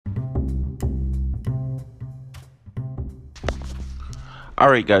All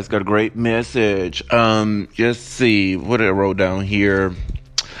right, guys, got a great message. Just see what I wrote down here.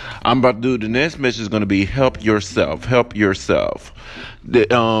 I'm about to do the next message is going to be help yourself, help yourself.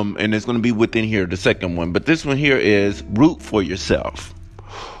 And it's going to be within here, the second one. But this one here is root for yourself.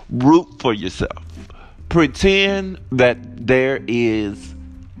 Root for yourself. Pretend that there is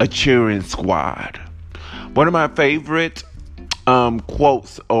a cheering squad. One of my favorite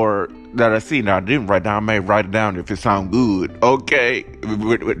quotes or that I see now, I didn't write down. I may write it down if it sounds good. Okay,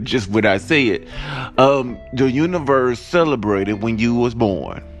 just when I say it. The universe celebrated when you was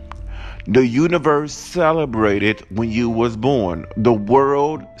born. The universe celebrated when you was born. The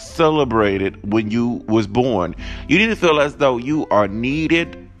world celebrated when you was born. You need to feel as though you are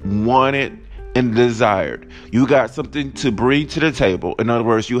needed, wanted, and desired. You got something to bring to the table. In other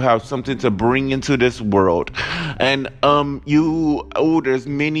words, you have something to bring into this world. And there's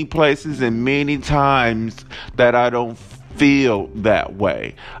many places and many times that I don't feel that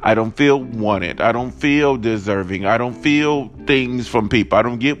way. I don't feel wanted. I don't feel deserving. I don't feel things from people. I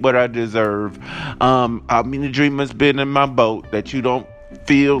don't get what I deserve. The dream has been in my boat that you don't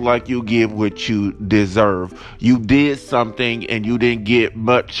feel like you get what you deserve. You did something and you didn't get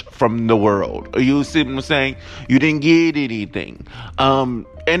much from the world. You see what I'm saying? You didn't get anything.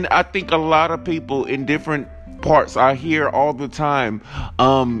 And I think a lot of people in different parts I hear all the time,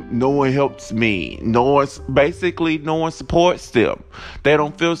 no one helps me. No one supports them. They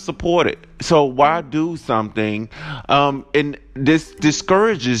don't feel supported. So why do something? And this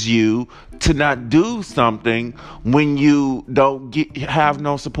discourages you to not do something when you don't have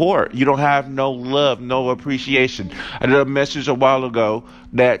no support. You don't have no love, no appreciation. I did a message a while ago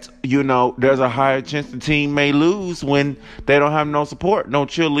that, there's a higher chance the team may lose when they don't have no support, no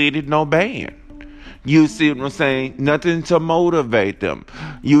cheerleading, no band. You see what I'm saying? Nothing to motivate them.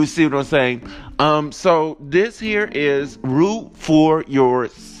 You see what I'm saying? So this here is root for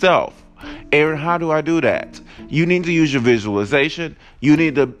yourself. Aaron, how do I do that? You need to use your visualization. You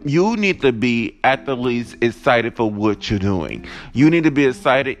need to be at the least excited for what you're doing. You need to be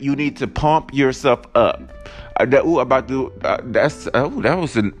excited. You need to pump yourself up. That was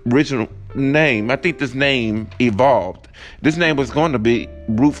an original name. I think this name evolved. This name was going to be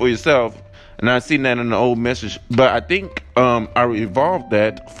root for yourself. And I seen that in the old message. But I think I evolved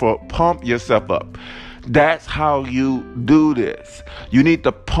that for pump yourself up. That's how you do this. You need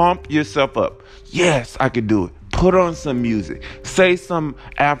to pump yourself up. Yes, I can do it. Put on some music. Say some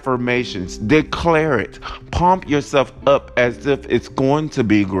affirmations. Declare it. Pump yourself up as if it's going to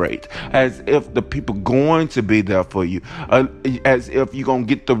be great. As if the people going to be there for you. As if you're going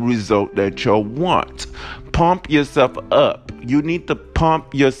to get the result that you want. Pump yourself up. You need to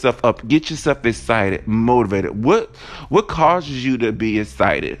pump yourself up. Get yourself excited, motivated. What causes you to be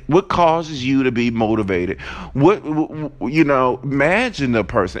excited? What causes you to be motivated? Imagine the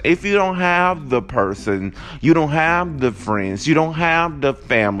person. If you don't have the person, you don't have the friends, you don't have the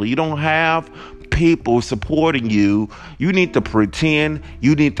family, you don't have people supporting you, you need to pretend,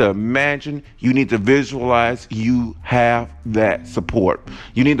 you need to imagine, you need to visualize you have that support.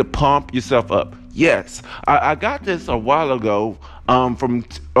 You need to pump yourself up. Yes, I got this a while ago from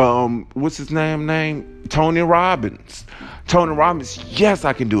what's his name? Tony Robbins. Tony Robbins. Yes,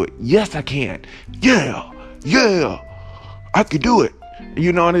 I can do it. Yes, I can. Yeah, I can do it.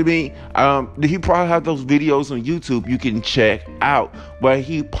 You know what I mean? He probably have those videos on YouTube you can check out where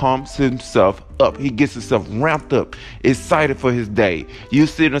he pumps himself up. He gets himself ramped up, excited for his day. You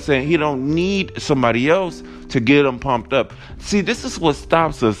see what I'm saying? He don't need somebody else to get him pumped up. See, this is what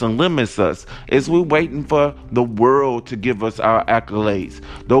stops us and limits us, is we're waiting for the world to give us our accolades,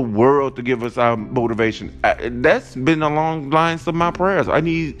 the world to give us our motivation. That's been along the lines of my prayers. I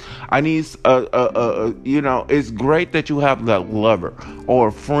need, it's great that you have that lover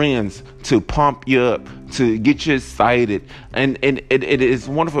or friends to pump you up, to get you excited, and it is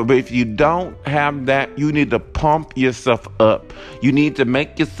wonderful. But if you don't have that, you need to pump yourself up. You need to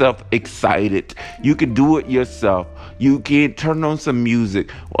make yourself excited. You can do it yourself. You can turn on some music.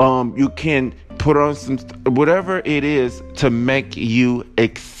 You can put on some whatever it is to make you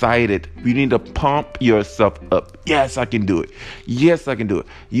excited. You need to pump yourself up. Yes, I can do it. Yes, I can do it.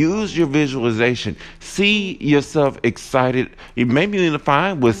 Use your visualization. See yourself excited. Maybe you need to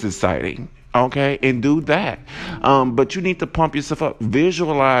find what's exciting. Okay, and do that. But you need to pump yourself up.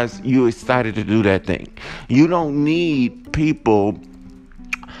 Visualize you excited to do that thing. You don't need people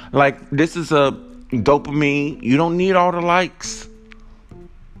like this is a dopamine. You don't need all the likes.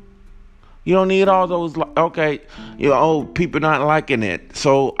 You don't need all those. People not liking it,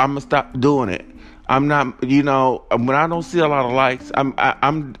 so I'm gonna stop doing it. I'm not. When I don't see a lot of likes, I'm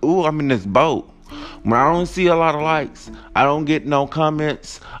in this boat. When I don't see a lot of likes, I don't get no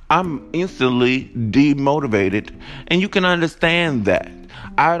comments, I'm instantly demotivated. And you can understand that.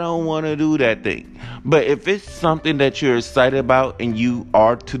 I don't want to do that thing. But if it's something that you're excited about and you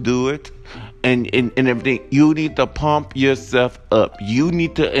are to do it, and everything, you need to pump yourself up. You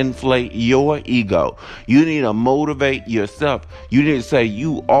need to inflate your ego. You need to motivate yourself. You need to say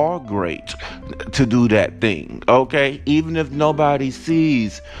you are great to do that thing, okay? Even if nobody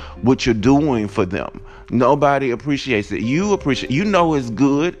sees what you're doing for them. Nobody appreciates it. You appreciate. You know it's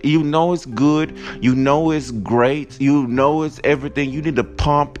good. You know it's good. You know it's great. You know it's everything. You need to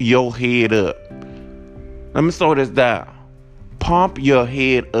pump your head up. Let me slow this down. Pump your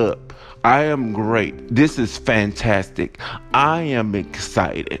head up. I am great. This is fantastic. I am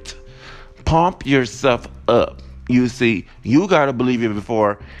excited. Pump yourself up. You see, you got to believe it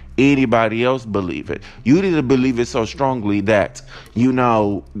before anybody else believe it. You need to believe it so strongly that,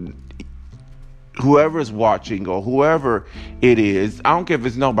 whoever is watching or whoever it is, I don't care if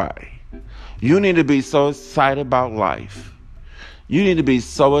it's nobody. You need to be so excited about life. You need to be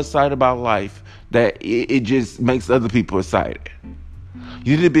so excited about life that it just makes other people excited.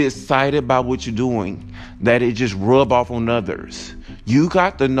 You need to be excited about what you're doing, that it just rub off on others. You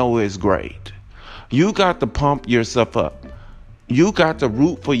got to know it's great. You got to pump yourself up. You got to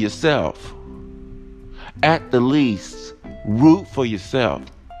root for yourself. At the least, root for yourself.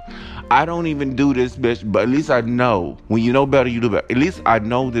 I don't even do this, bitch, but at least I know. When you know better, you do better. At least I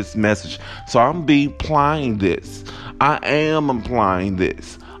know this message. So I'm applying this. I am applying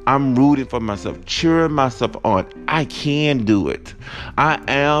this. I'm rooting for myself, cheering myself on. I can do it. I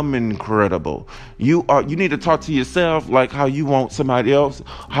am incredible. You need to talk to yourself like how you want somebody else,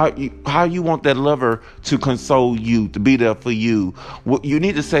 how you want that lover to console you, to be there for you. You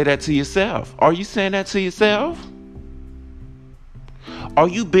need to say that to yourself. Are you saying that to yourself? Are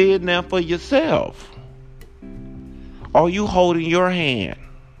you being there for yourself? Are you holding your hand?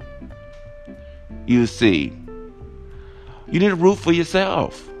 You see, you need to root for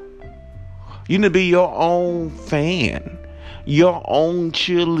yourself. You need to be your own fan, your own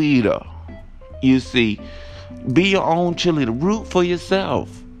cheerleader. You see, be your own cheerleader. Root for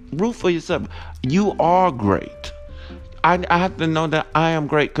yourself. Root for yourself. You are great. I have to know that I am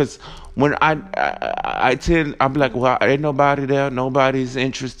great, because when I'm like, well, ain't nobody there, nobody's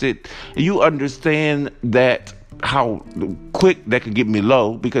interested. You understand that how quick that could get me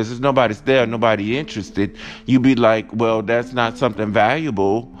low, because if nobody's there, nobody interested. You be like, well, that's not something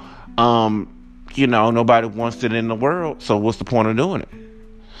valuable. Nobody wants it in the world, so what's the point of doing it?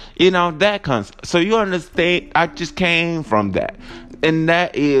 That concept. So you understand, I just came from that. And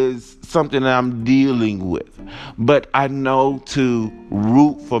that is something that I'm dealing with. But I know to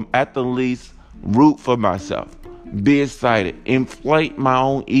at the least, root for myself. Be excited. Inflate my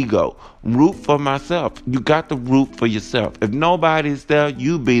own ego. Root for myself. You got to root for yourself. If nobody's there,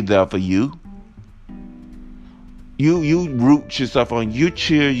 you be there for you. You root yourself on. You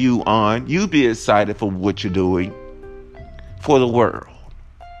cheer you on. You be excited for what you're doing for the world.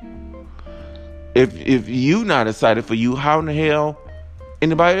 If you not excited for you, how in the hell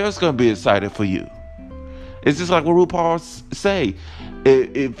anybody else gonna be excited for you? It's just like what RuPaul say.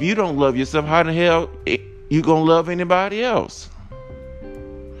 If you don't love yourself, how in the hell you gonna love anybody else?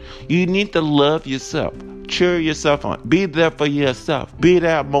 You need to love yourself. Cheer yourself on. Be there for yourself. Be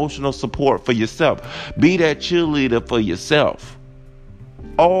that emotional support for yourself. Be that cheerleader for yourself.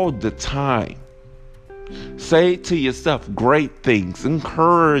 All the time. Say to yourself great things,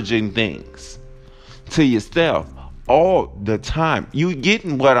 encouraging things to yourself all the time. You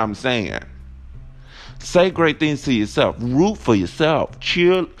getting what I'm saying? Say great things to yourself. Root for yourself.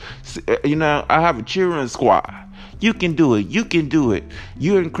 Cheer. I have a cheering squad. You can do it. You can do it.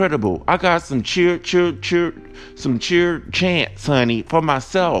 You're incredible. I got some cheer chants, honey, for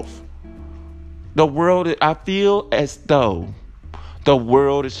myself. I feel as though the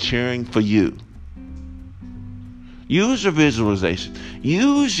world is cheering for you. Use your visualization.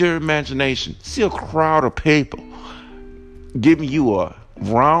 Use your imagination. See a crowd of people giving you a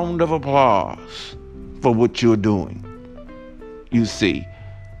round of applause for what you're doing. You see,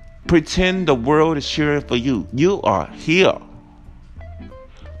 pretend the world is cheering for you. You are here.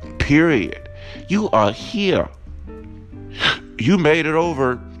 Period. You are here. You made it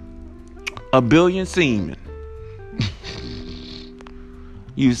over 1 billion semen.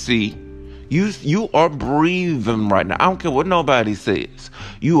 You see, you are breathing right now. I don't care what nobody says.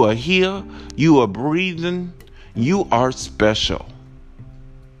 You are here. You are breathing. You are special.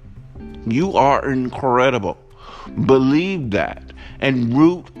 You are incredible. Believe that and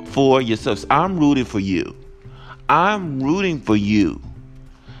root for yourselves. I'm rooting for you. I'm rooting for you.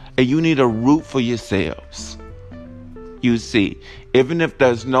 And you need to root for yourselves. You see, even if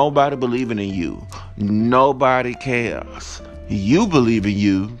there's nobody believing in you, nobody cares. You believe in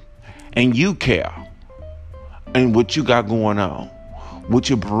you and you care. And what you got going on, what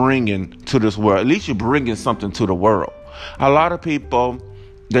you're bringing to this world. At least you're bringing something to the world. A lot of people,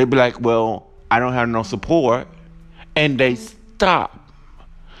 they be like, well, I don't have no support. And they stop.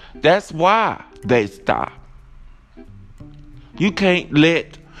 That's why they stop. You can't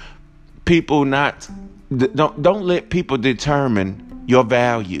let people don't let people determine your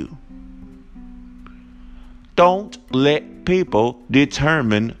value. Don't let people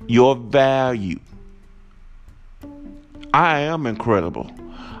determine your value. I am incredible.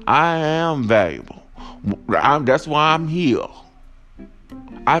 I am valuable. That's why I'm here.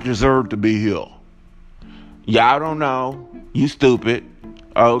 I deserve to be here. Y'all don't know. You stupid.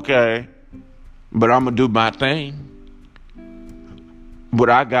 Okay. But I'm going to do my thing. What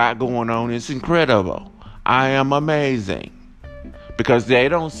I got going on is incredible. I am amazing. Because they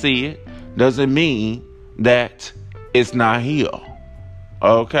don't see it doesn't mean that it's not here.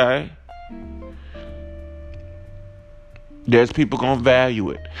 Okay? There's people going to value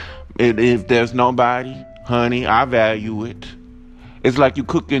it. If there's nobody, honey, I value it. It's like you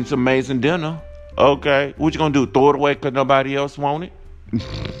cooking some amazing dinner. Okay? What you going to do? Throw it away because nobody else want it?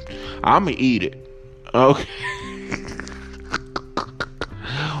 I'm going to eat it. Okay?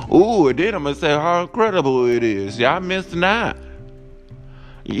 Ooh, and then I'm going to say how incredible it is. Y'all missing out.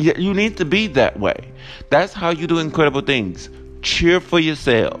 You need to be that way. That's how you do incredible things. Cheer for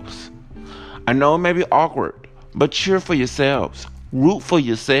yourselves. I know it may be awkward, but cheer for yourselves. Root for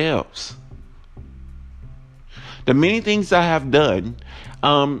yourselves. The many things I have done,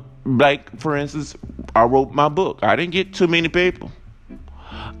 like, for instance, I wrote my book. I didn't get too many people.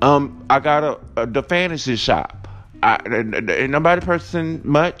 I got the fantasy shop. Ain't nobody person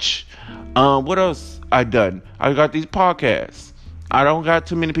much. What else I done? I got these podcasts. I don't got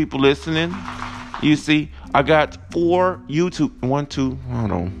too many people listening. You see, I got 3 YouTube.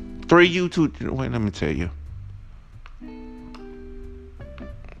 Wait, let me tell you.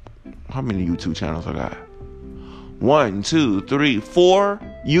 How many YouTube channels I got? 1, 2, 3, 4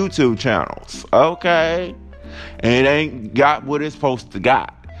 YouTube channels. Okay. And it ain't got what it's supposed to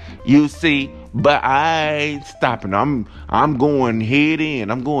got. You see, but I ain't stopping. I'm going head in.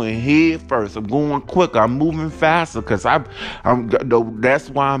 I'm going head first. I'm going quicker. I'm moving faster because that's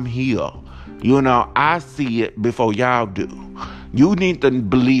why I'm here. You know, I see it before y'all do. You need to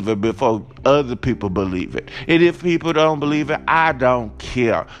believe it before other people believe it. And if people don't believe it, I don't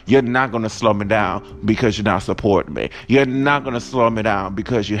care. You're not going to slow me down because you're not supporting me. You're not going to slow me down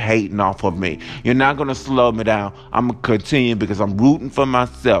because you're hating off of me. You're not going to slow me down. I'm going to continue because I'm rooting for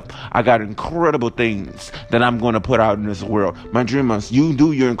myself. I got incredible things that I'm going to put out in this world. My dreamers, you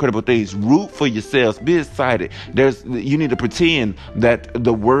do your incredible things. Root for yourselves. Be excited. You need to pretend that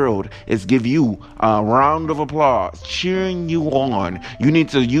the world is giving you a round of applause, cheering you on. You need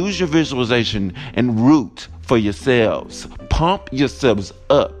to use your visualization and root for yourselves. Pump yourselves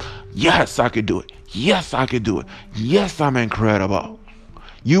up. Yes, I could do it. Yes, I could do it. Yes, I'm incredible.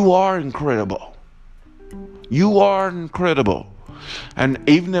 You are incredible. You are incredible. And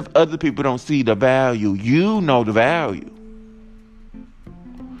even if other people don't see the value, you know the value.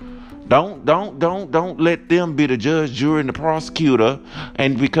 Don't let them be the judge, jury, and the prosecutor.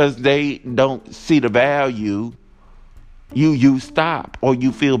 And because they don't see the value, you stop or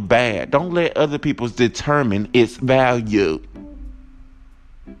you feel bad. Don't let other people determine its value.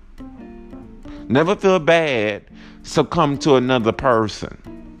 Never feel bad. Succumb to another person.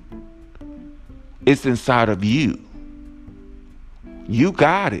 It's inside of you. You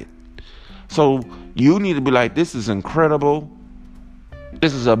got it. So you need to be like, this is incredible.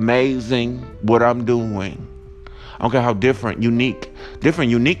 This is amazing what I'm doing. I don't care how different, unique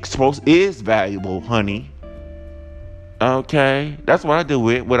is valuable, honey. Okay, that's what I do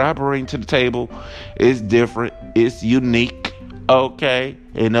with. What I bring to the table is different. It's unique. Okay,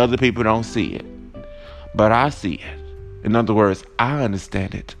 and other people don't see it, but I see it. In other words, I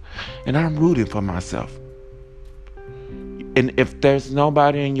understand it, and I'm rooting for myself. And if there's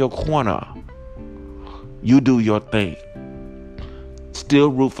nobody in your corner, you do your thing. Still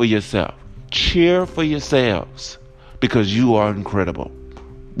root for yourself. Cheer for yourselves because you are incredible.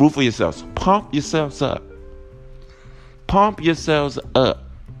 Root for yourselves. Pump yourselves up. Pump yourselves up.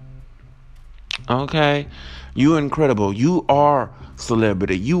 Okay? You're incredible. You are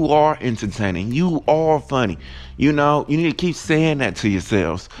celebrity. You are entertaining. You are funny. You know, you need to keep saying that to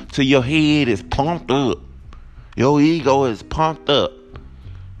yourselves till your head is pumped up. Your ego is pumped up.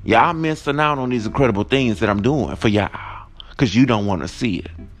 Y'all missing out on these incredible things that I'm doing for y'all because you don't want to see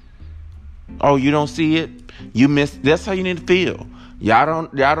it. Oh, you don't see it? You miss. That's how you need to feel. Y'all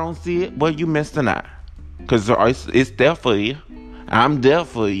don't see it? Well, you missed an eye. Cause it's there for you. I'm there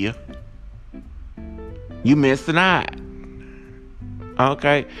for you. You missed an eye.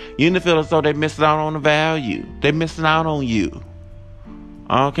 Okay? You need to feel as though they missing out on the value. They missing out on you.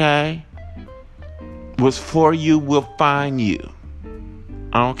 Okay? What's for you will find you.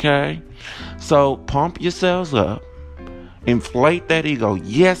 Okay? So pump yourselves up. Inflate that ego.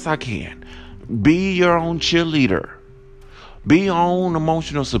 Yes, I can. Be your own cheerleader. Be your own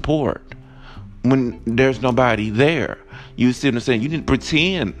emotional support when there's nobody there. You see what I'm saying? You need to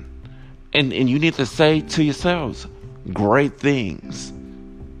pretend. And you need to say to yourselves great things.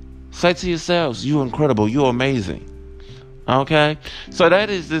 Say to yourselves, you're incredible. You're amazing. Okay? So that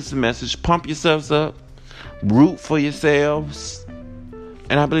is this message. Pump yourselves up. Root for yourselves.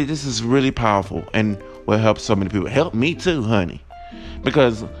 And I believe this is really powerful and will help so many people. Help me too, honey.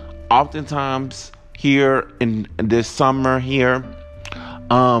 Because oftentimes here in this summer here,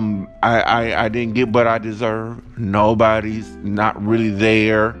 I didn't get what I deserve. Nobody's not really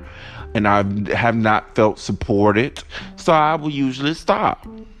there. And I have not felt supported. So I will usually stop.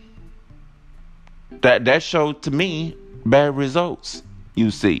 That showed to me bad results,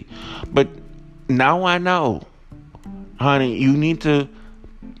 you see. But now I know, honey, you need to,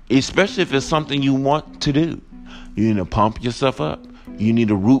 especially if it's something you want to do, you need to pump yourself up. You need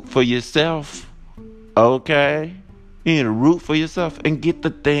to root for yourself. Okay? You need to root for yourself and get the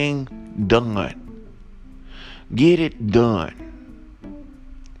thing done. Get it done.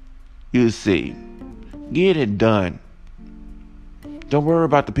 You see. Get it done. Don't worry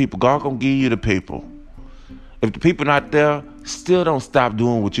about the people. God gonna give you the people. If the people not there, still don't stop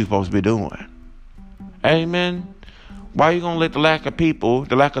doing what you're supposed to be doing. Amen. Why are you gonna let the lack of people,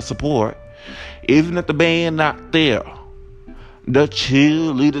 the lack of support, even if the band not there, the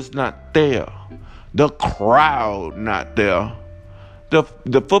cheerleaders not there, the crowd not there,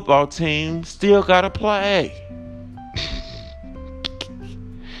 the football team still gotta play.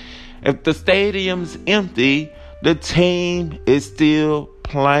 If the stadium's empty, the team is still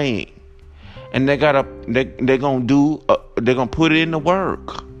playing, and they're gonna put in the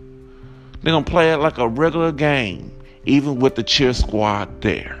work. They're gonna play it like a regular game, even with the cheer squad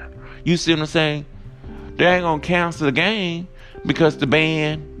there. You see what I'm saying? They ain't gonna cancel the game because the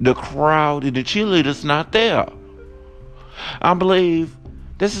band, the crowd, and the cheerleaders not there. I believe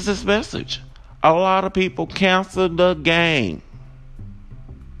this is this message. A lot of people cancel the game.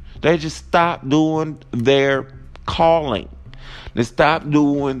 They just stop doing their calling. They stop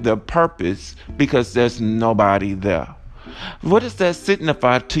doing their purpose because there's nobody there. What does that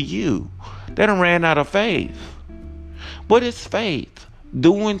signify to you? They done ran out of faith. What is faith?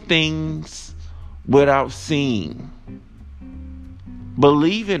 Doing things without seeing.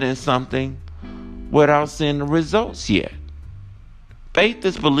 Believing in something without seeing the results yet. Faith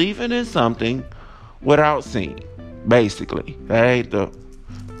is believing in something without seeing. Basically. That ain't the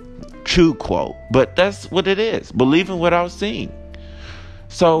true quote, but that's what it is. Believing without seeing.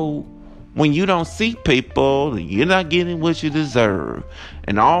 So when you don't see people, you're not getting what you deserve,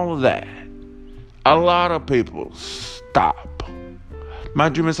 and all of that, a lot of people stop. My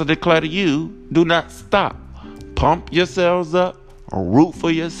dream is to declare to you, do not stop. Pump yourselves up, root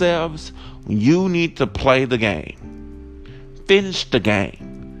for yourselves. You need to play the game. Finish the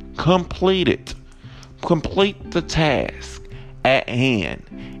game. Complete it. Complete the task at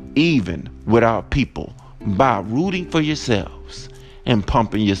hand, even without people, by rooting for yourselves and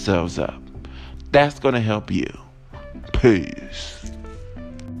pumping yourselves up. That's going to help you. Peace.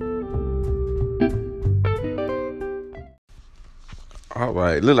 All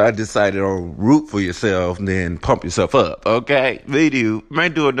right, little I decided on root for yourself and then pump yourself up. Okay, video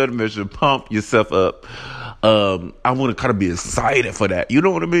might do another measure, pump yourself up. I want to kind of be excited for that. You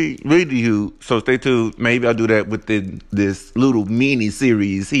know what I mean? Video. So stay tuned. Maybe I'll do that within this little mini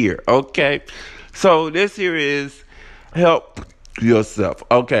series here. Okay, so this here is help yourself.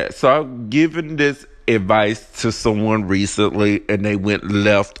 Okay, so I've given this advice to someone recently and they went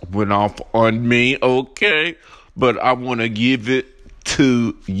off on me. Okay, but I want to give it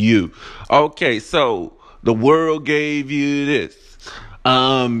to you. Okay, so the world gave you this.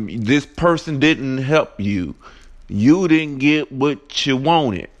 This person didn't help you. You didn't get what you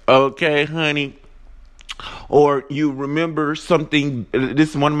wanted. Okay, honey. Or you remember something.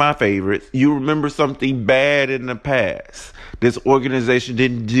 This is one of my favorites. You remember something bad in the past. This organization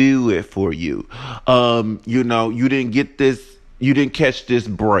didn't do it for you. You didn't get this you didn't catch this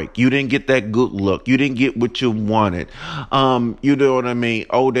break. You didn't get that good look. You didn't get what you wanted. You know what I mean?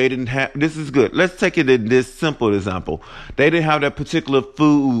 Oh, they didn't have, this is good. Let's take it in this simple example. They didn't have that particular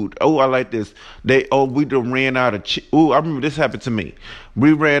food. Oh, I like this. We done ran out of, I remember this happened to me.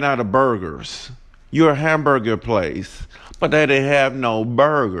 We ran out of burgers. You're a hamburger place, but they didn't have no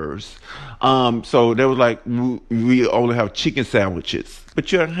burgers. So they was like, we only have chicken sandwiches,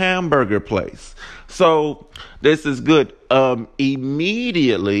 but you're a hamburger place. So this is good.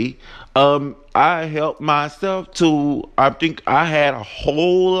 Immediately, I helped myself to, I think I had a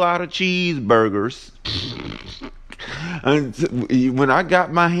whole lot of cheeseburgers. And when I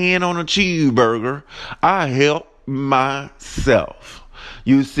got my hand on a cheeseburger, I helped myself.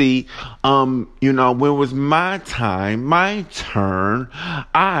 You see, when it was my time, my turn,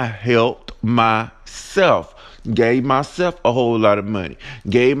 I helped myself. Gave myself a whole lot of money.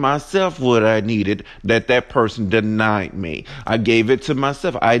 Gave myself what I needed that person denied me. I gave it to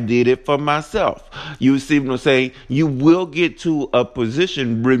myself. I did it for myself. You see what I'm saying? You will get to a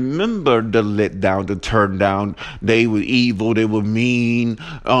position. Remember the let down, the turn down. They were evil. They were mean.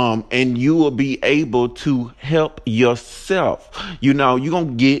 And you will be able to help yourself. You're going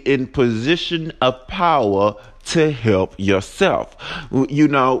to get in position of power to help yourself. You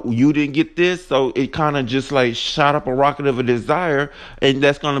didn't get this, so it kind of just like shot up a rocket of a desire, and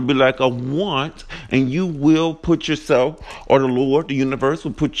that's going to be like a want, and you will put yourself, or the Lord, the universe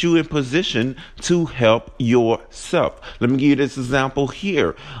will put you in position to help yourself. Let me give you this example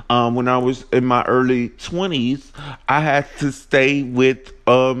here. When I was in my early 20s, I had to stay with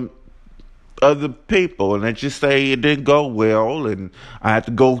other people, and I just say it didn't go well, and I had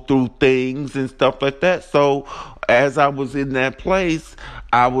to go through things and stuff like that. So as I was in that place,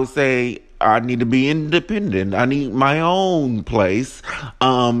 I would say I need to be independent. I need my own place.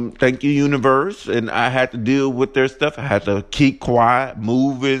 Thank you, universe. And I had to deal with their stuff. I had to keep quiet,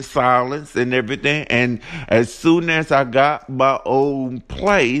 move in silence and everything. And as soon as I got my own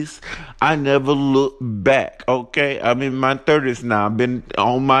place, I never looked back. Okay. I'm in my 30s now. I've been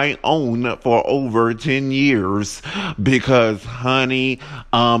on my own for over 10 years because, honey,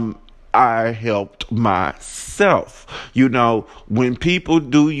 I helped myself. When people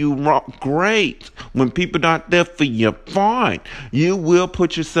do you wrong, great. When people not there for you, fine. You will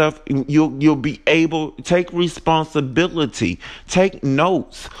put yourself, you'll be able to take responsibility. Take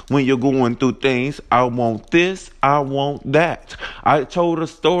notes when you're going through things. I want this, I want that. I told a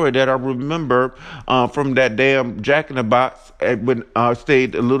story that I remember from that damn Jack in the Box when I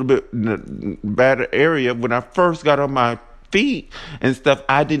stayed a little bit in a better area. When I first got on my feet and stuff,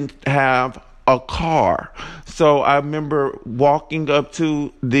 I didn't have a car. So I remember walking up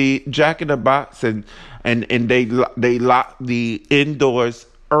to the Jack in the Box and they locked the indoors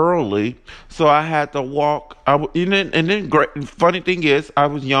early, so I had to walk. Great. Funny thing is, I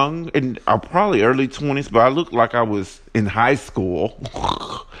was young and probably early 20s, but I looked like I was in high school.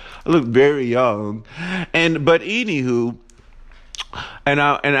 I looked very young, but anywho, and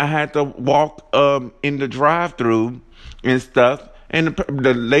I had to walk in the drive-through and stuff, and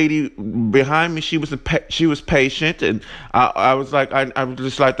the lady behind me, she was patient, and I was like, I would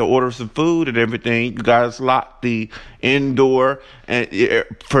just like to order some food and everything. You guys locked the indoor and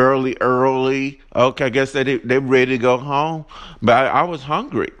fairly early. Okay, I guess they ready to go home, but I was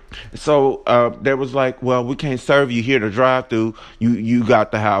hungry. So they was like, well, we can't serve you here to drive through. You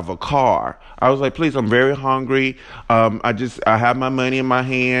got to have a car. I was like, please, I'm very hungry. I have my money in my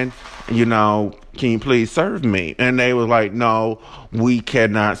hand. Can you please serve me? And they were like, no, we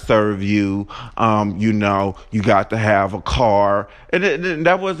cannot serve you. You got to have a car. And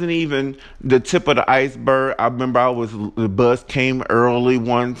that wasn't even the tip of the iceberg. I remember the bus came early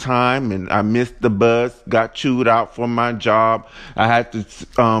one time and I missed the bus, got chewed out from my job. I had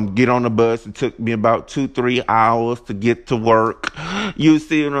to get on the bus. It took me about 2-3 hours to get to work. You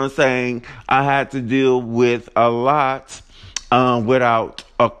see what I'm saying? I had to deal with a lot without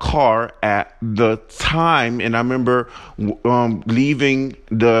a car at the time. And I remember leaving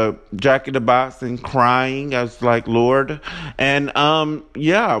the Jack in the Box and crying. I was like, Lord. And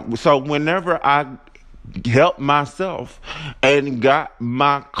so whenever I helped myself and got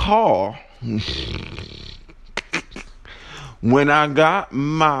my car, when I got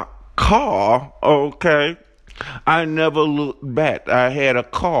my car, okay, I never looked back. I had a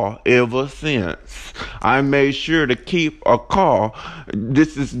car ever since. I made sure to keep a car.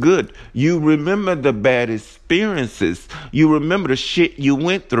 This is good. You remember the bad experiences. You remember the shit you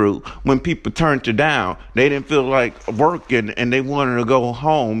went through when people turned you down. They didn't feel like working and they wanted to go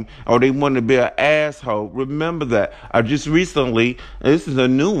home, or they wanted to be an asshole. Remember that. I just recently, this is a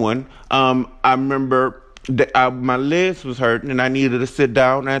new one. I remember my legs was hurting and I needed to sit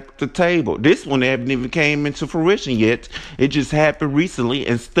down at the table. This one haven't even came into fruition yet. It just happened recently,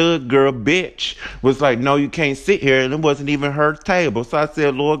 and stud girl bitch was like, no, you can't sit here, and it wasn't even her table. So I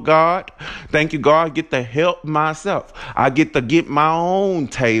said, Lord God, thank you, God, I get to help myself. I get to get my own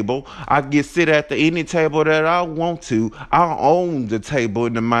table. I get sit at any table that I want to. I own the table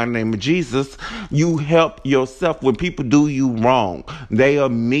in the mighty name of Jesus. You help yourself. When people do you wrong, they are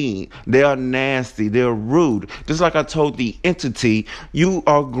mean, they are nasty, they're rude. Just like I told the entity, you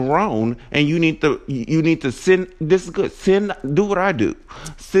are grown and you need to send. This is good. Do what I do.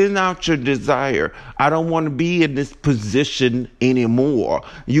 Send out your desire. I don't want to be in this position anymore.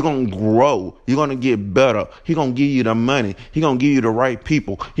 You're gonna grow. You're gonna get better. He's gonna give you the money. He's gonna give you the right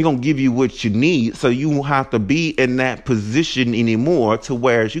people. He's gonna give you what you need, so you won't have to be in that position anymore, to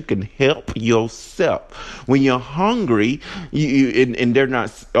where you can help yourself. When you're hungry, and they're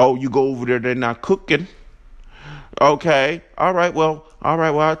not. Oh, you go over there, they're not cooking. Okay. All right. Well,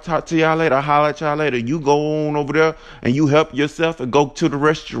 I'll talk to y'all later. I'll holler at y'all later. You go on over there and you help yourself and go to the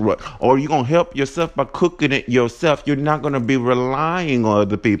restaurant. Or you're going to help yourself by cooking it yourself. You're not going to be relying on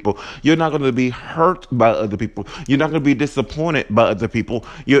other people. You're not going to be hurt by other people. You're not going to be disappointed by other people.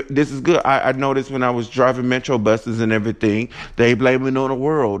 This is good. I noticed when I was driving metro buses and everything, they blame it on the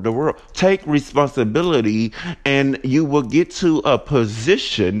world. The world. Take responsibility and you will get to a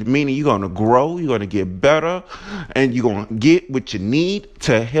position, meaning you're going to grow, you're going to get better, and you're going to get what you need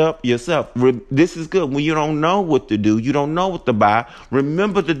to help yourself. This is good. When you don't know what to do, you don't know what to buy,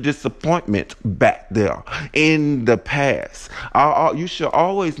 remember the disappointment back there in the past. You should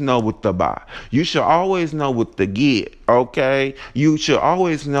always know what to buy. You should always know what to get. Okay? You should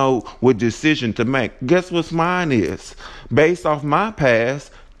always know what decision to make. Guess what mine is? Based off my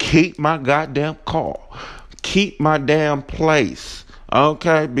past, keep my goddamn car. Keep my damn place.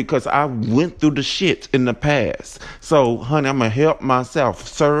 Okay, because I went through the shit in the past. So, honey, I'm going to help myself,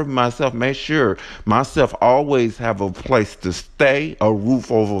 serve myself, make sure myself always have a place to stay, a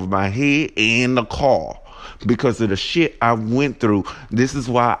roof over my head, and a car. Because of the shit I went through. This is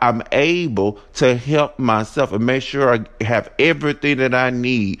why I'm able to help myself and make sure I have everything that I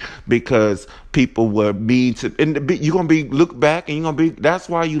need, because people were mean to, and you're going to be, look back and you're going to be, that's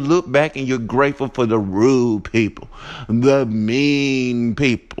why you look back and you're grateful for the rude people, the mean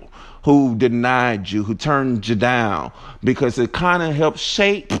people who denied you, who turned you down, because it kind of helps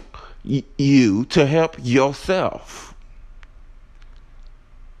shape you to help yourself.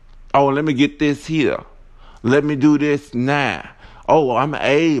 Oh, let me get this here. Let me do this now. Oh, I'm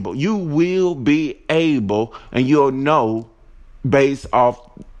able. You will be able, and you'll know based off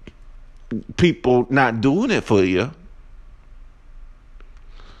people not doing it for you.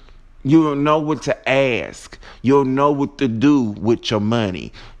 You'll know what to ask. You'll know what to do with your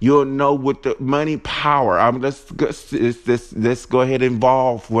money. You'll know what the money power. Let's go ahead and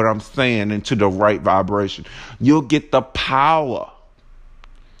involve what I'm saying into the right vibration. You'll get the power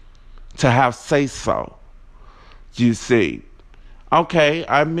to have say so. You see, okay,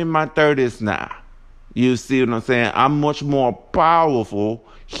 I'm in my 30s now. You see what I'm saying? I'm much more powerful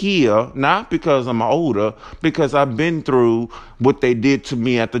here, not because I'm older, because I've been through what they did to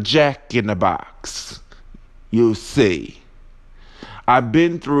me at the Jack in the Box. You see, I've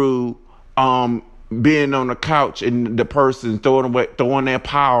been through being on the couch and the person throwing their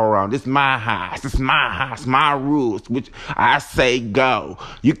power around. This is my house. This is my house. My rules. Which I say go.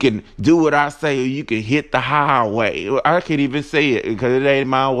 You can do what I say, or you can hit the highway. I can't even say it because it ain't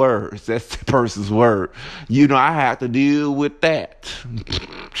my words. That's the person's word. You know, I have to deal with that.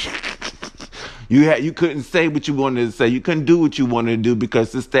 You couldn't say what you wanted to say. You couldn't do what you wanted to do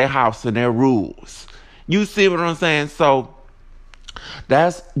because it's their house and their rules. You see what I'm saying? So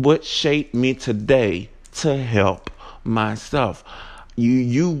that's what shaped me today to help myself.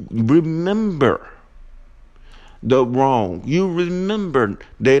 You remember the wrong. You remember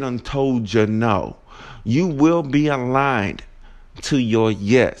they done told you no. You will be aligned to your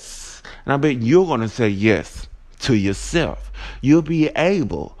yes. And I bet you're going to say yes to yourself. You'll be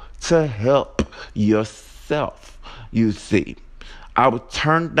able to help yourself. You see, I was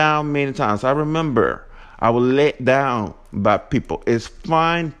turned down many times. I remember I was let down by people. It's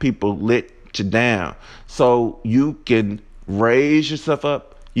fine people let you down, so you can raise yourself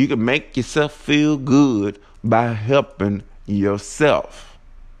up. You can make yourself feel good by helping yourself.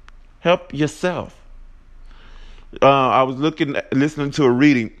 Help yourself. I was listening to a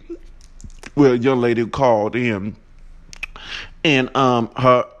reading where a young lady called in. And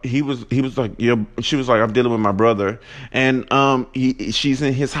he was like, yeah, she was like, I'm dealing with my brother, and she's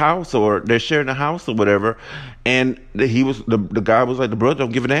in his house, or they're sharing a house or whatever, and the guy was like, the brother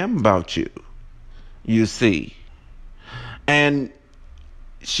don't give a damn about you. You see. And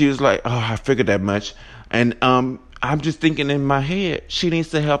she was like, "Oh, I figured that much." And I'm just thinking in my head, she needs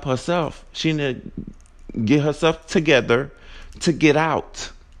to help herself. She needs to get herself together to get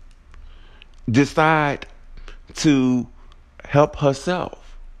out. Decide to help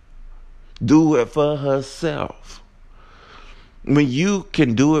herself. Do it for herself. When you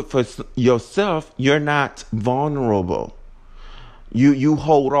can do it for yourself, you're not vulnerable. You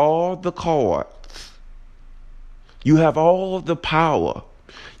hold all the cards. You have all the power.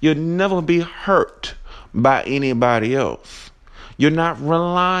 You'll never be hurt by anybody else. You're not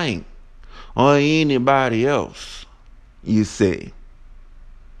relying on anybody else, you see.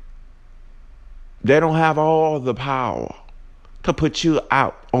 They don't have all the power to put you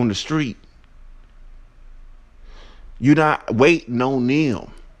out on the street. You're not waiting on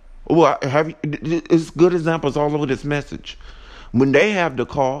them. Well, it's good examples all over this message. When they have the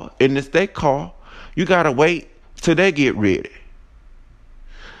car and it's their car, you gotta wait till they get ready.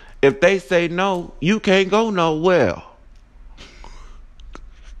 If they say no, you can't go nowhere.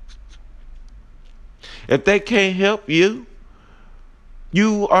 If they can't help you,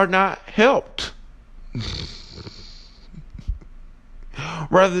 you are not helped.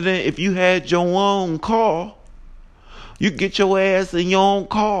 Rather than if you had your own car, you get your ass in your own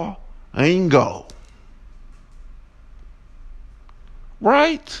car and go.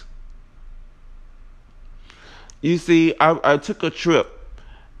 Right? You see, I took a trip,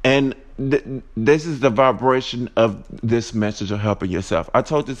 and this is the vibration of this message of helping yourself. I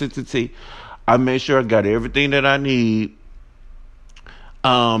told this entity, I made sure I got everything that I need.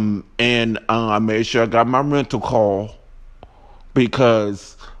 And I made sure I got my rental car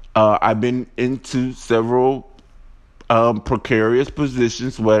because I've been into several precarious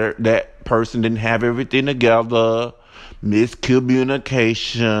positions where that person didn't have everything together,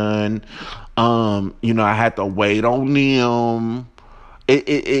 miscommunication. I had to wait on them.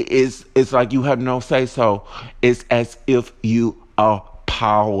 It's like you have no say so. It's as if you are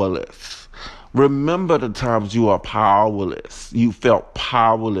powerless. Remember the times you are powerless. You felt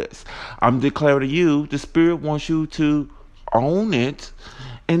powerless. I'm declaring to you, the Spirit wants you to own it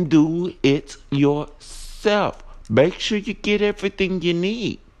and do it yourself. Make sure you get everything you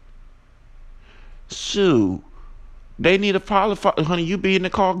need. Shoot. They need to follow, honey, you be in the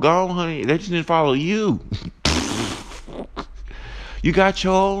car, gone, honey. They just need to follow you. You got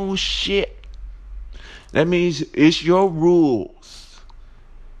your own shit. That means it's your rules.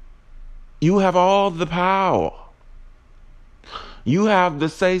 You have all the power. You have the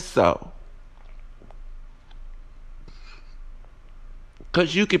say so.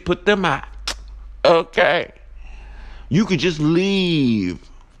 Because you can put them out. Okay. You could just leave.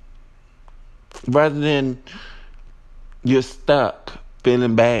 Rather than you're stuck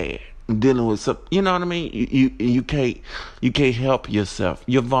feeling bad, dealing with something. You know what I mean? You can't help yourself.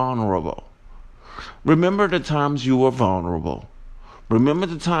 You're vulnerable. Remember the times you were vulnerable. Remember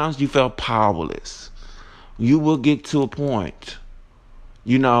the times you felt powerless. You will get to a point.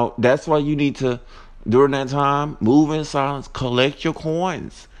 That's why you need to, during that time, move in silence, collect your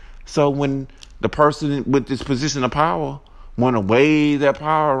coins. So when the person with this position of power want to wave their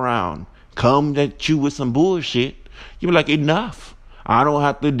power around, come at you with some bullshit, you be like, enough. I don't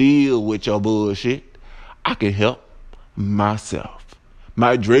have to deal with your bullshit. I can help myself.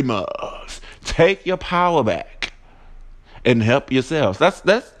 My dreamers, take your power back and help yourselves. That's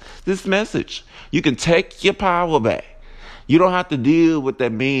this message. You can take your power back. You don't have to deal with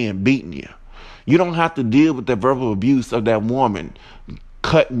that man beating you. You don't have to deal with the verbal abuse of that woman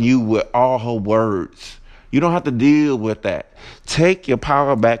cutting you with all her words. You don't have to deal with that. Take your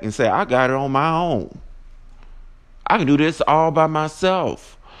power back and say, I got it on my own. I can do this all by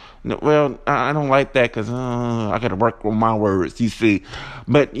myself. Well, I don't like that because I got to work on my words, you see.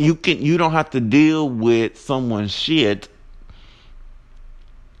 But you don't have to deal with someone's shit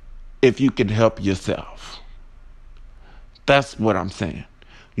if you can help yourself. That's what I'm saying.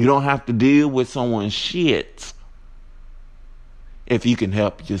 You don't have to deal with someone's shit if you can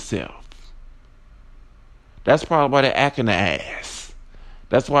help yourself. That's probably why they're acting the ass.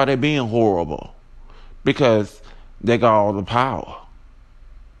 That's why they're being horrible. Because they got all the power.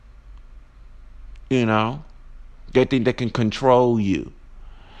 They think they can control you.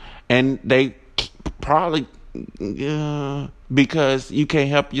 And they probably, because you can't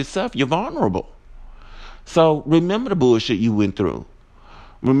help yourself, you're vulnerable. So remember the bullshit you went through.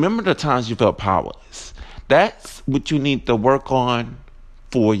 Remember the times you felt powerless. That's what you need to work on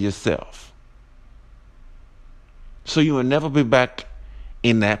for yourself. So you will never be back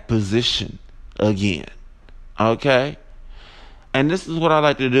in that position again. Okay? And this is what I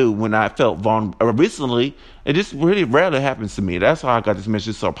like to do when I felt vulnerable. Recently, it just really rarely happens to me. That's how I got this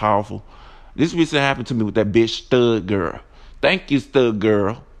message so powerful. This recently happened to me with that bitch stud girl. Thank you, stud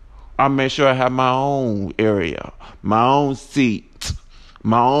girl. I made sure I have my own area, my own seat,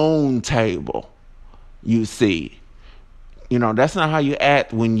 my own table. You see. That's not how you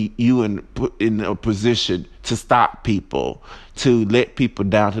act when you in a position to stop people, to let people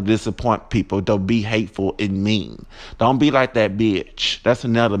down, to disappoint people. Don't be hateful and mean. Don't be like that bitch. That's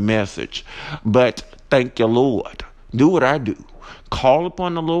another message. But thank you, Lord. Do what I do. Call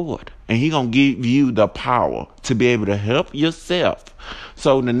upon the Lord, and He gonna give you the power to be able to help yourself.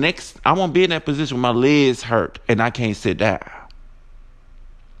 So I won't be in that position where my legs hurt and I can't sit down.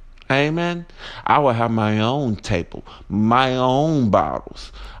 Amen. I will have my own table, my own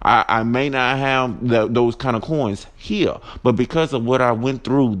bottles. I may not have those kind of coins here, but because of what I went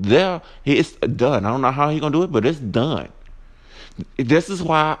through there, it's done. I don't know how He's going to do it, but it's done. This is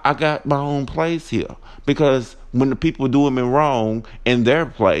why I got my own place here. Because when the people doing me wrong in their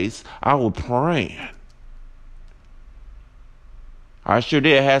place, I was praying. I sure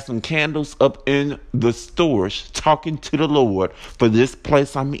did have some candles up in the storage talking to the Lord for this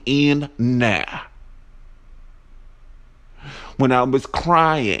place I'm in now. When I was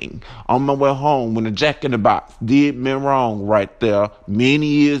crying on my way home when the Jack in the Box did me wrong right there many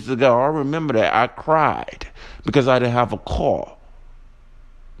years ago, I remember that. I cried because I didn't have a car.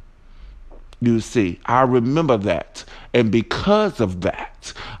 You see, I remember that. And because of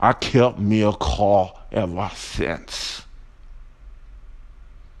that, I kept me a car ever since.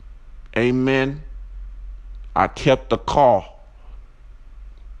 Amen. I kept the car.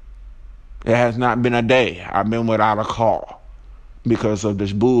 It has not been a day I've been without a car because of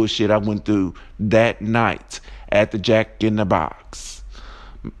this bullshit I went through that night at the Jack in the Box.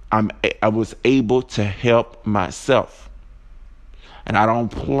 I was able to help myself. And I don't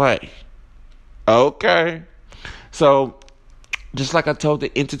play. Okay. So, just like I told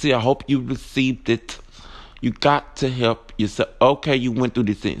the entity, I hope you received it. You got to help yourself. Okay, you went through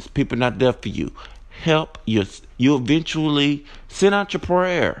these things. People not there for you. Help yourself. You eventually send out your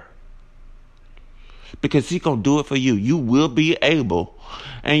prayer. Because He's going to do it for you. You will be able.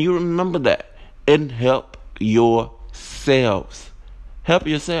 And you remember that. And help yourselves. Help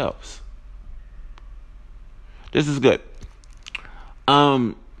yourselves. This is good.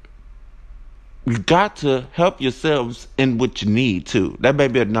 You got to help yourselves in what you need too. That may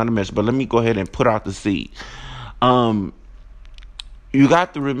be another message, but let me go ahead and put out the seed. You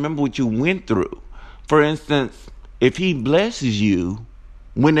got to remember what you went through. For instance, if He blesses you,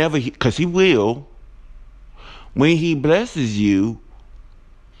 because He will, when He blesses you,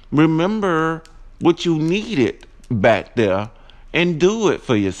 remember what you needed back there and do it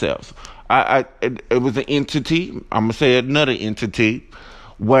for yourselves. It was an entity. I'm gonna say another entity.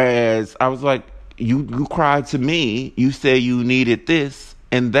 Whereas I was like, you cried to me. You said you needed this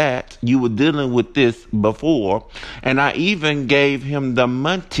and that. You were dealing with this before. And I even gave him the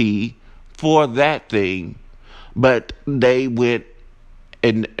money for that thing. But they went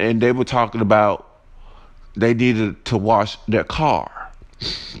and they were talking about they needed to wash their car.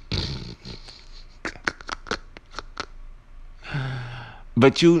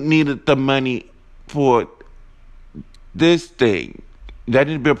 But you needed the money for this thing. That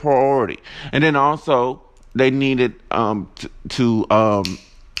didn't be a priority. And then also they needed to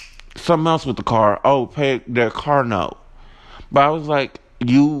something else with the car. Oh, pay their car note. But I was like,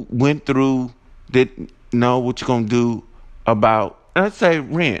 you went through, didn't know what you're gonna do about, let's say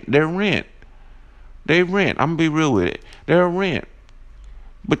rent. They rent. I'm gonna be real with it. They're rent.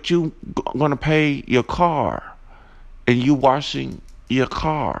 But you gonna pay your car, and you washing your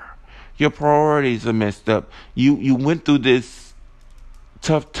car. Your priorities are messed up. You went through this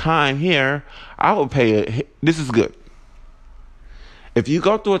tough time here. I will pay this is good. If you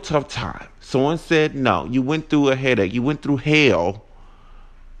go through a tough time, someone said no, you went through a headache, you went through hell,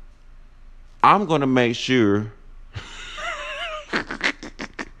 I'm going to make sure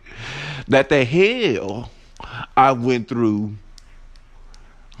that the hell I went through,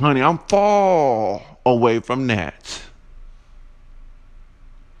 honey, I'm far away from that.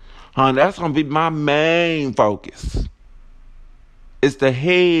 Honey, that's going to be my main focus. It's the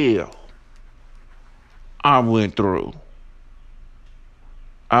hell I went through.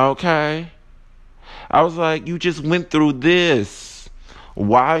 Okay? I was like, you just went through this.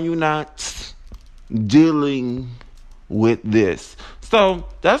 Why are you not dealing with this? So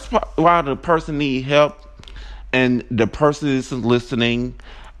that's why the person needs help, and the person is listening.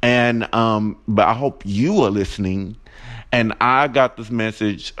 And but I hope you are listening. And I got this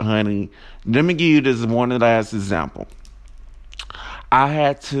message, honey. Let me give you this one last example. I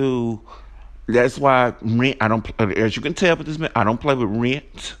had to. That's why rent. I don't. As you can tell, with this man, I don't play with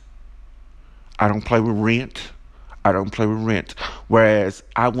rent. I don't play with rent. I don't play with rent. Whereas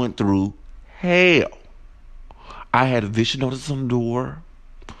I went through hell. I had a eviction notice on the door.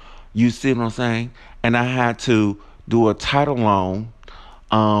 You see what I'm saying? And I had to do a title loan,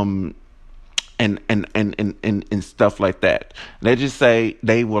 and stuff like that. They just say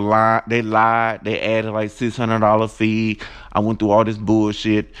they were lie. They lied. They added like $600 fee. I went through all this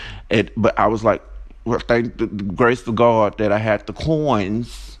bullshit, but I was like, well, thank the grace of God that I had the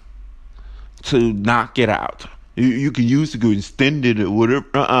coins to knock it out. You can use it to extend it or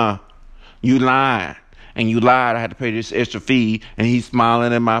whatever. You lied. And you lied. I had to pay this extra fee. And he's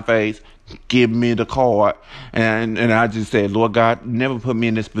smiling in my face, give me the card. And I just said, Lord God, never put me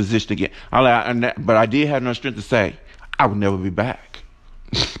in this position again. But I did have no strength to say, I would never be back.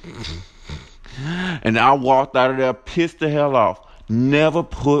 And I walked out of there pissed the hell off. Never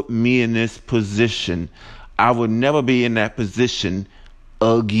put me in this position. I would never be in that position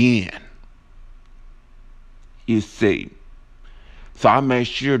again. You see. So I made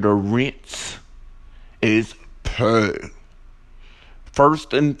sure the rent is paid.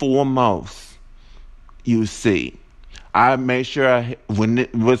 First and foremost, you see. I made sure when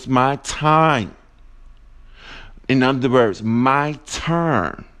it was my time, in other words, my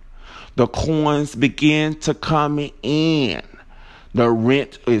turn, the coins began to come in. The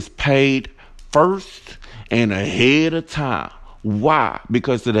rent is paid first and ahead of time. Why?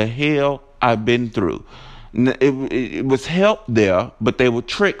 Because of the hell I've been through. It was help there, but they were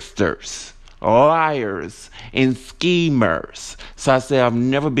tricksters, liars, and schemers. So I said I'll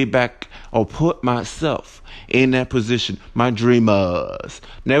never be back or put myself in that position. My dreamers.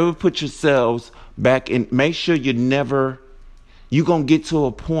 Never put yourselves back in. Make sure you're going to get to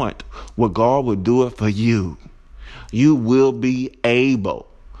a point where God will do it for you. You will be able.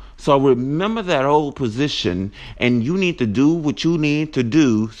 So remember that old position, and you need to do what you need to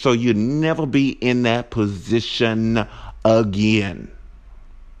do so you'll never be in that position again.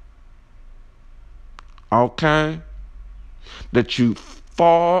 Okay? That you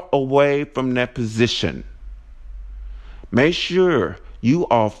far away from that position. Make sure you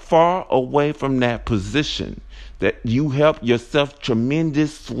are far away from that position, that you help yourself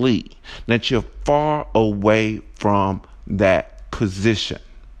tremendously, that you're far away from that position.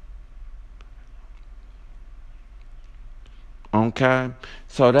 Okay?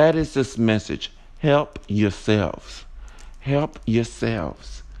 So that is this message. Help yourselves. Help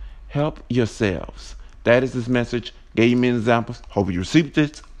yourselves. Help yourselves. That is this message. Gave you many examples. Hope you received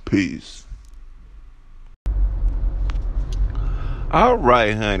it. Peace. All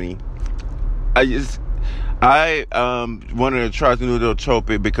right, honey. I wanted to try some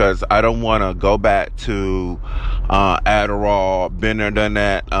nootropic because I don't want to go back to Adderall. Been there, done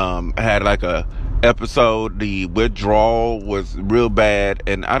that. Had like a episode. The withdrawal was real bad,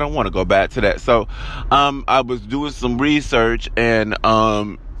 and I don't want to go back to that. So I was doing some research, and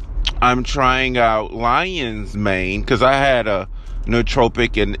I'm trying out lion's mane because I had a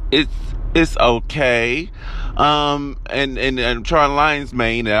nootropic, and it's okay. And I'm trying lion's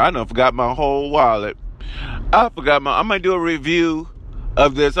mane, and I done forgot my whole wallet. I might do a review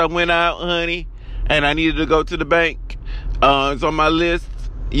of this. I went out, honey, and I needed to go to the bank. It's on my list.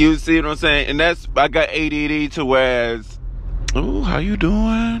 You see what I'm saying? And I got ADD to whereas, oh, how you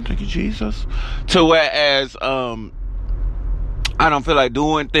doing? Thank you, Jesus. To whereas, I don't feel like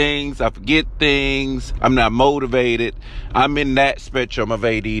doing things. I forget things. I'm not motivated. I'm in that spectrum of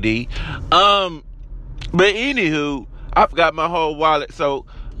ADD. But anywho, I forgot my whole wallet. So,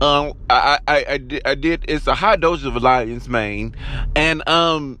 I did. It's a high dose of lion's mane, and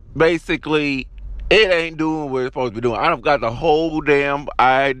basically, it ain't doing what it's supposed to be doing. I done got the whole damn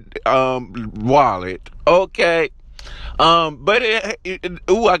wallet. Okay. But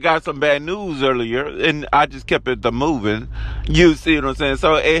I got some bad news earlier, and I just kept it moving. You see what I'm saying?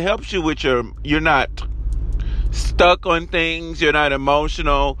 So it helps you with you're not stuck on things, you're not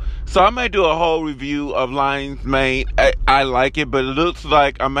emotional. So I might do a whole review of lion's mane. I like it, but it looks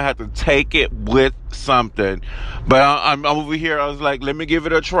like I'm gonna have to take it with something. But I'm over here. I was like, let me give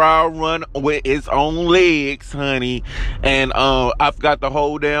it a trial run with its own legs, honey. And I've got the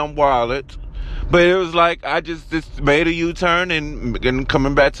whole damn wallet. But it was like I just made a U-turn and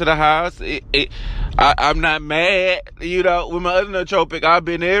coming back to the house. I'm not mad, you know. With my other nootropic, I've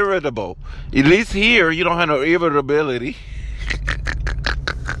been irritable. At least here, you don't have no irritability.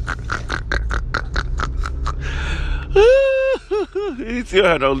 he still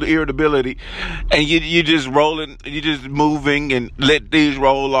had no irritability, and you just rolling, you just moving, and let these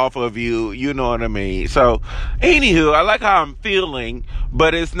roll off of you. You know what I mean? So, anywho, I like how I'm feeling,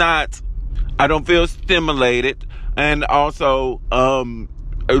 but it's not. I don't feel stimulated, and also,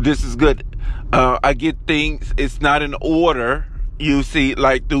 this is good. I get things. It's not in order. You see,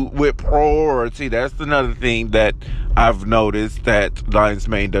 like with priority. That's another thing that I've noticed that Lion's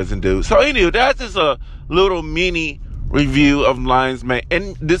Mane doesn't do. So anyway, that's just a little mini review of Lion's Mane,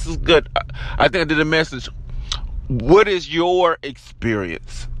 and this is good. I think I did a message. What is your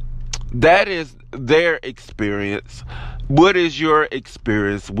experience? That is their experience. What is your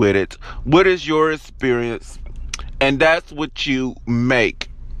experience with it? What is your experience? And that's what you make.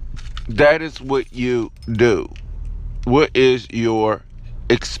 That is what you do. What is your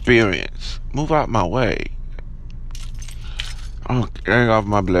experience? Move out my way. Oh, hang off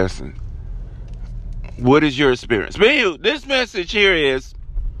my blessing. What is your experience? But this message here is,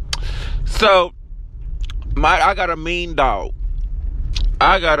 so I got a mean dog.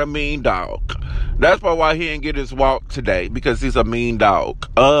 I got a mean dog. That's probably why he didn't get his walk today, because he's a mean dog.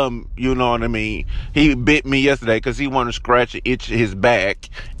 You know what I mean? He bit me yesterday because he wanted to scratch and itch his back,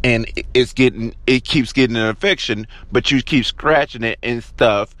 and it keeps getting an infection, but you keep scratching it and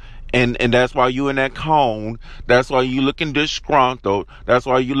stuff. And that's why you in that cone. That's why you looking disgruntled. That's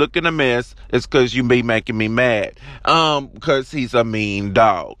why you looking a mess. It's because you be making me mad. Because he's a mean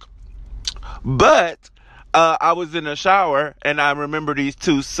dog. But I was in the shower, and I remember these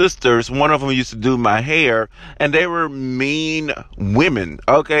two sisters. One of them used to do my hair, and they were mean women.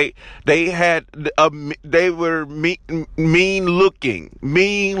 Okay, they were mean looking,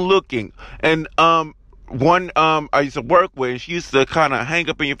 and one I used to work with, and she used to kind of hang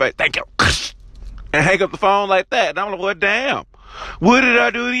up in your face, thank you, and hang up the phone like that. And I'm like, well, damn, what did I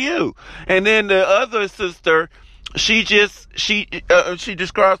do to you? And then the other sister, she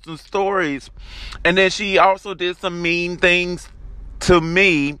described some stories, and then she also did some mean things to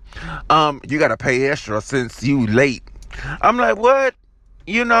me. You gotta pay extra since you late. I'm like, what?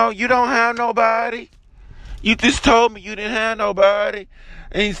 You don't have nobody. You just told me you didn't have nobody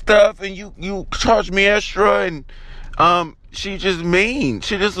and stuff, and you charged me extra, and she just mean.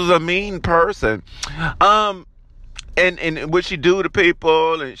 She just was a mean person. And what she do to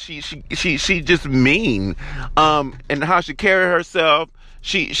people, and she just mean. And how she carry herself.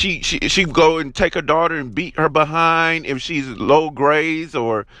 She go and take her daughter and beat her behind if she's low grades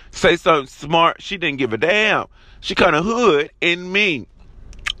or say something smart. She didn't give a damn. She kind of hood and mean.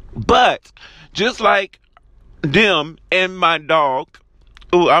 But just like them and my dog.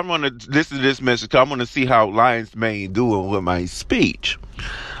 Oh, I'm gonna listen to this message. I want to see how Lion's Mane doing with my speech.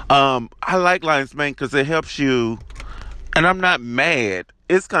 I like Lion's Mane because it helps you, and I'm not mad.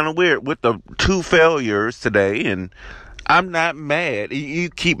 It's kind of weird with the 2 failures today, and I'm not mad. You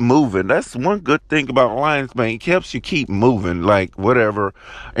keep moving. That's one good thing about Lion's Mane. It helps you keep moving, like whatever,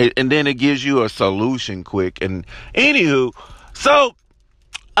 and then it gives you a solution quick. And anywho, so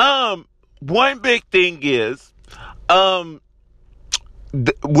one big thing is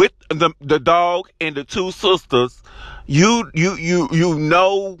with the dog and the 2 sisters, you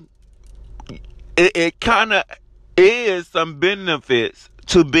know, it kind of is some benefits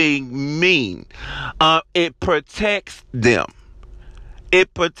to being mean. It protects them.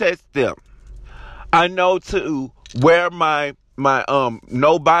 It protects them. I know to wear my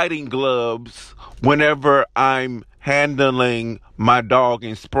no biting gloves whenever I'm handling my dog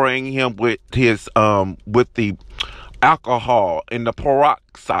and spraying him with his with the alcohol and the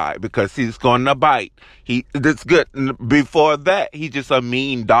peroxide, because he's gonna bite. That's good. Before that, he's just a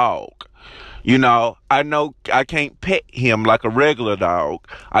mean dog. I know I can't pet him like a regular dog.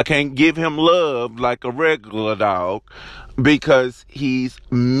 I can't give him love like a regular dog because he's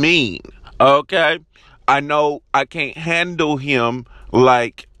mean. Okay? I know I can't handle him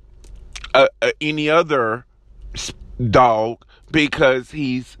like any other dog because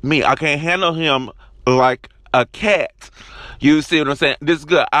he's mean. I can't handle him like a cat. You see what I'm saying? This is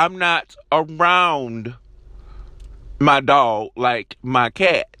good. I'm not around my dog like my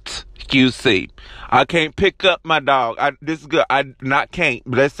cat. You see, I can't pick up my dog. This is good. Can't.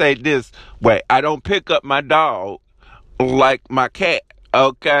 But let's say this way. I don't pick up my dog like my cat.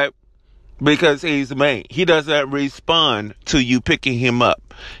 Okay? Because he's mean. He doesn't respond to you picking him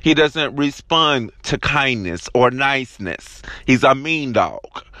up. He doesn't respond to kindness or niceness. He's a mean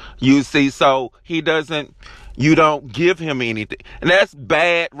dog. You see, so you don't give him anything. And that's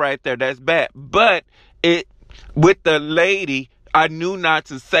bad right there. That's bad. But with the lady, I knew not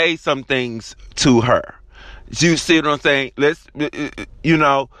to say some things to her. You see what I'm saying? It's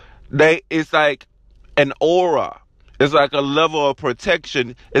like an aura. It's like a level of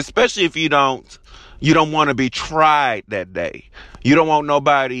protection, especially if you don't want to be tried that day. You don't want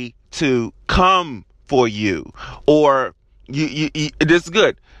nobody to come for you, or this is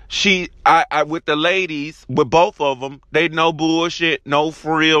good. I with the ladies, with both of them, they no bullshit, no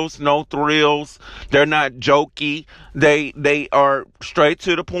frills, no thrills. They're not jokey. They are straight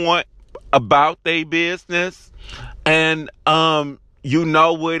to the point about their business, and you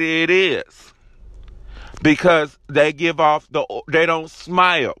know what it is, because they give off they don't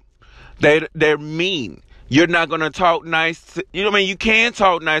smile. They're mean. You're not gonna talk nice. You know what I mean? You can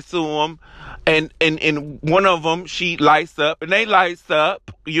talk nice to them, and one of them, she lights up, and they lights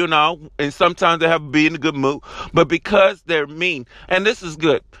up. You know, and sometimes they have to be in a good mood, but because they're mean, and this is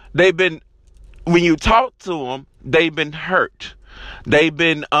good. When you talk to them, they've been hurt. They've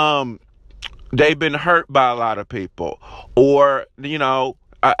been hurt by a lot of people, or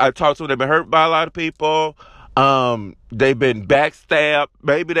I talked to them. They've been hurt by a lot of people. They've been backstabbed.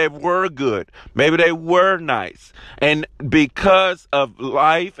 Maybe they were good. Maybe they were nice. And because of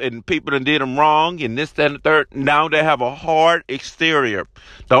life and people that did them wrong and this, that, and the third, now they have a hard exterior.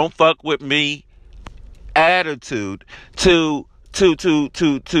 Don't fuck with me attitude to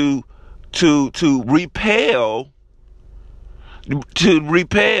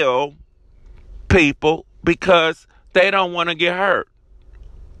repel people because they don't want to get hurt.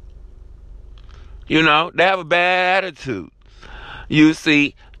 They have a bad attitude. You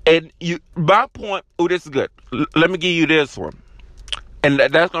see, and my point, this is good. Let me give you this one. And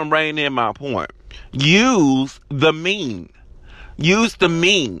that's going to rein in my point. Use the mean. Use the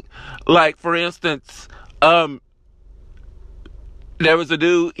mean. Like, for instance, there was a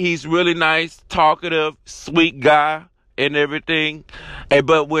dude, he's really nice, talkative, sweet guy, and everything.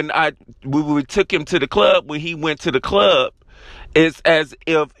 But when we took him to the club, when he went to the club, it's as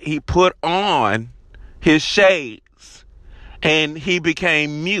if he put on his shades and he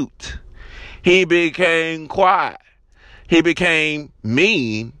became mute. He became quiet. He became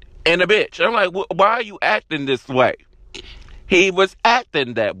mean and a bitch. I'm like, why are you acting this way? He was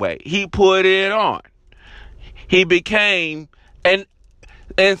acting that way. He put it on. He became, and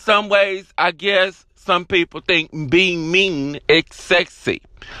in some ways, I guess some people think being mean is sexy.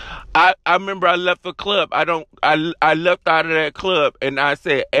 I remember I left the club. I left out of that club and I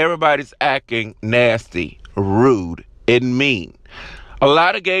said, everybody's acting nasty, rude, and mean. A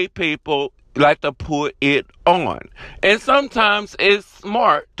lot of gay people like to put it on. And sometimes it's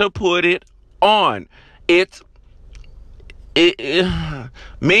smart to put it on.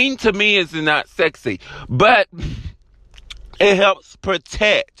 Mean to me is not sexy, but it helps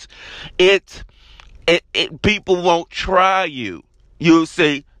protect. People won't try you. You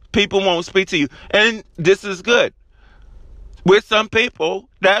see, people won't speak to you. And this is good. With some people,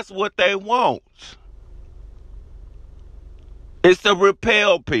 that's what they want. It's to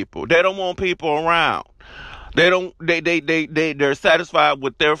repel people. They don't want people around. They're satisfied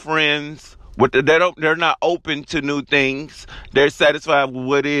with their friends. They're not open to new things. They're satisfied with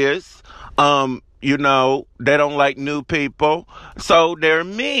what is. They don't like new people. So they're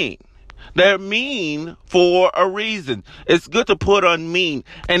mean. They're mean for a reason. It's good to put on mean.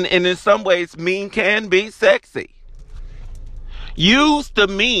 And in some ways, mean can be sexy. Use the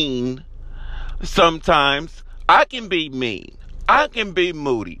mean sometimes. I can be mean. I can be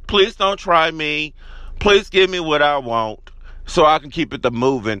moody. Please don't try me. Please give me what I want so I can keep it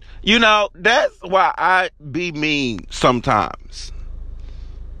moving. That's why I be mean sometimes.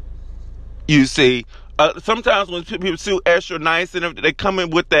 You see, sometimes when people too extra nice and they come in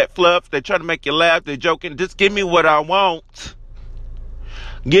with that fluff, they try to make you laugh, they're joking. Just give me what I want.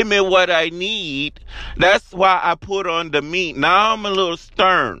 Give me what I need. That's why I put on the mean. Now I'm a little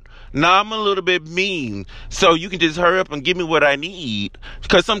stern. Now I'm a little bit mean. So you can just hurry up and give me what I need.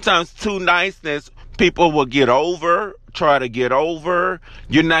 Because sometimes too niceness, people will try to get over.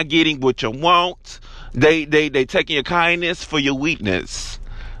 You're not getting what you want. They taking your kindness for your weakness.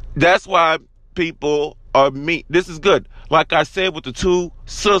 That's why people are mean. This is good. Like I said with the two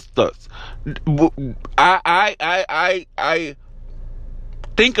sisters, I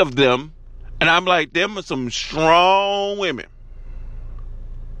think of them, and I'm like, them are some strong women.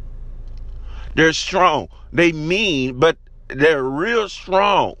 They're strong. They mean, but they're real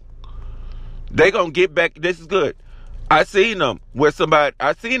strong. They gonna get back. This is good. I seen them with somebody.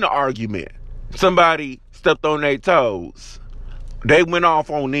 I seen the argument. Somebody stepped on their toes. They went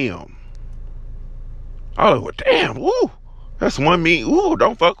off on them. I was like, well, damn, woo. That's one mean. Ooh,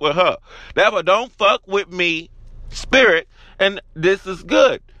 don't fuck with her. That was don't fuck with me spirit. And this is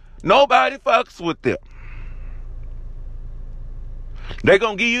good. Nobody fucks with them. They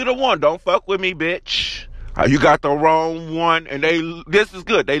gonna give you the one. Don't fuck with me, bitch. You got the wrong one, and this is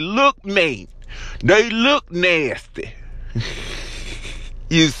good. They look mean. They look nasty.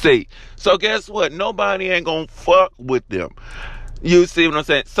 You see. So guess what? Nobody ain't gonna fuck with them. You see what I'm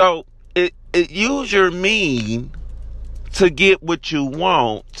saying? So use your mean to get what you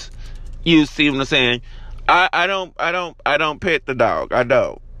want. You see what I'm saying? I don't pet the dog. I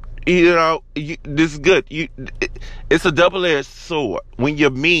don't. This is good. It's a double-edged sword. When you're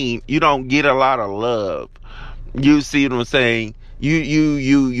mean, you don't get a lot of love. You see what I'm saying?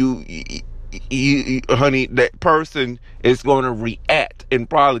 Honey, that person is going to react and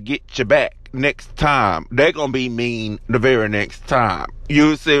probably get you back next time. They're going to be mean the very next time.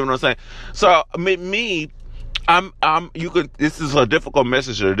 You see what I'm saying? So, me, this is a difficult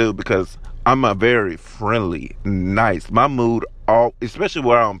message to do because I'm a very friendly, nice. My mood, especially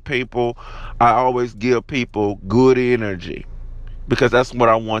around people, I always give people good energy because that's what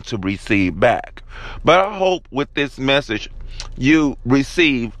I want to receive back. But I hope with this message you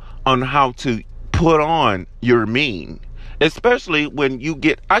receive on how to put on your mean, especially when you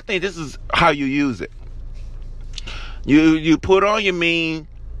get. I think this is how you use it. You put on your mean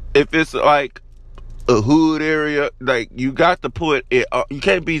if it's like a hood area, like you got to put it. You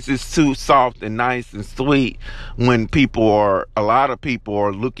can't be just too soft and nice and sweet when a lot of people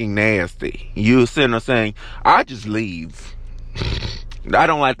are looking nasty. You sitting there saying, "I just leave." I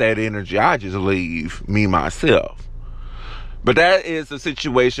don't like that energy. I just leave me myself. But that is a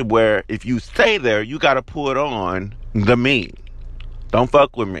situation where if you stay there, you got to put on the mean. Don't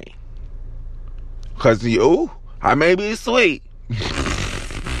fuck with me. Because I may be sweet.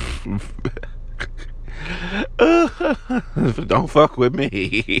 Don't fuck with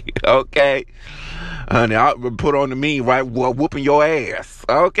me. Okay? Honey, I'll put on the mean right while whooping your ass.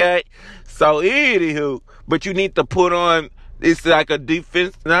 Okay? So, anywho, but you need to put on, it's like a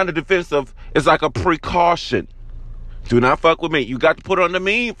defense, not a defensive, it's like a precaution. Do not fuck with me. You got to put on the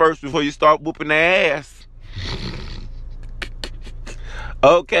mean first before you start whooping their ass.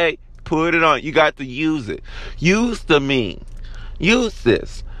 Okay? Put it on. You got to use it. Use the mean. Use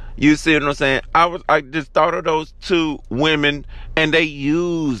this. You see what I'm saying? I just thought of those two women, and they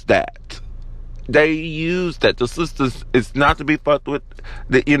used that. They used that. The sisters, it's not to be fucked with.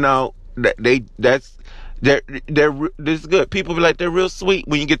 This is good. People be like, they're real sweet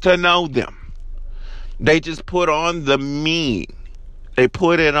when you get to know them. They just put on the mean. They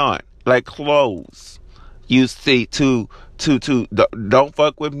put it on like clothes. You see, to don't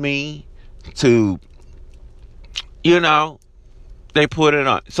fuck with me. They put it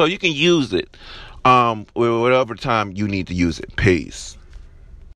on. So you can use it whatever time you need to use it. Peace.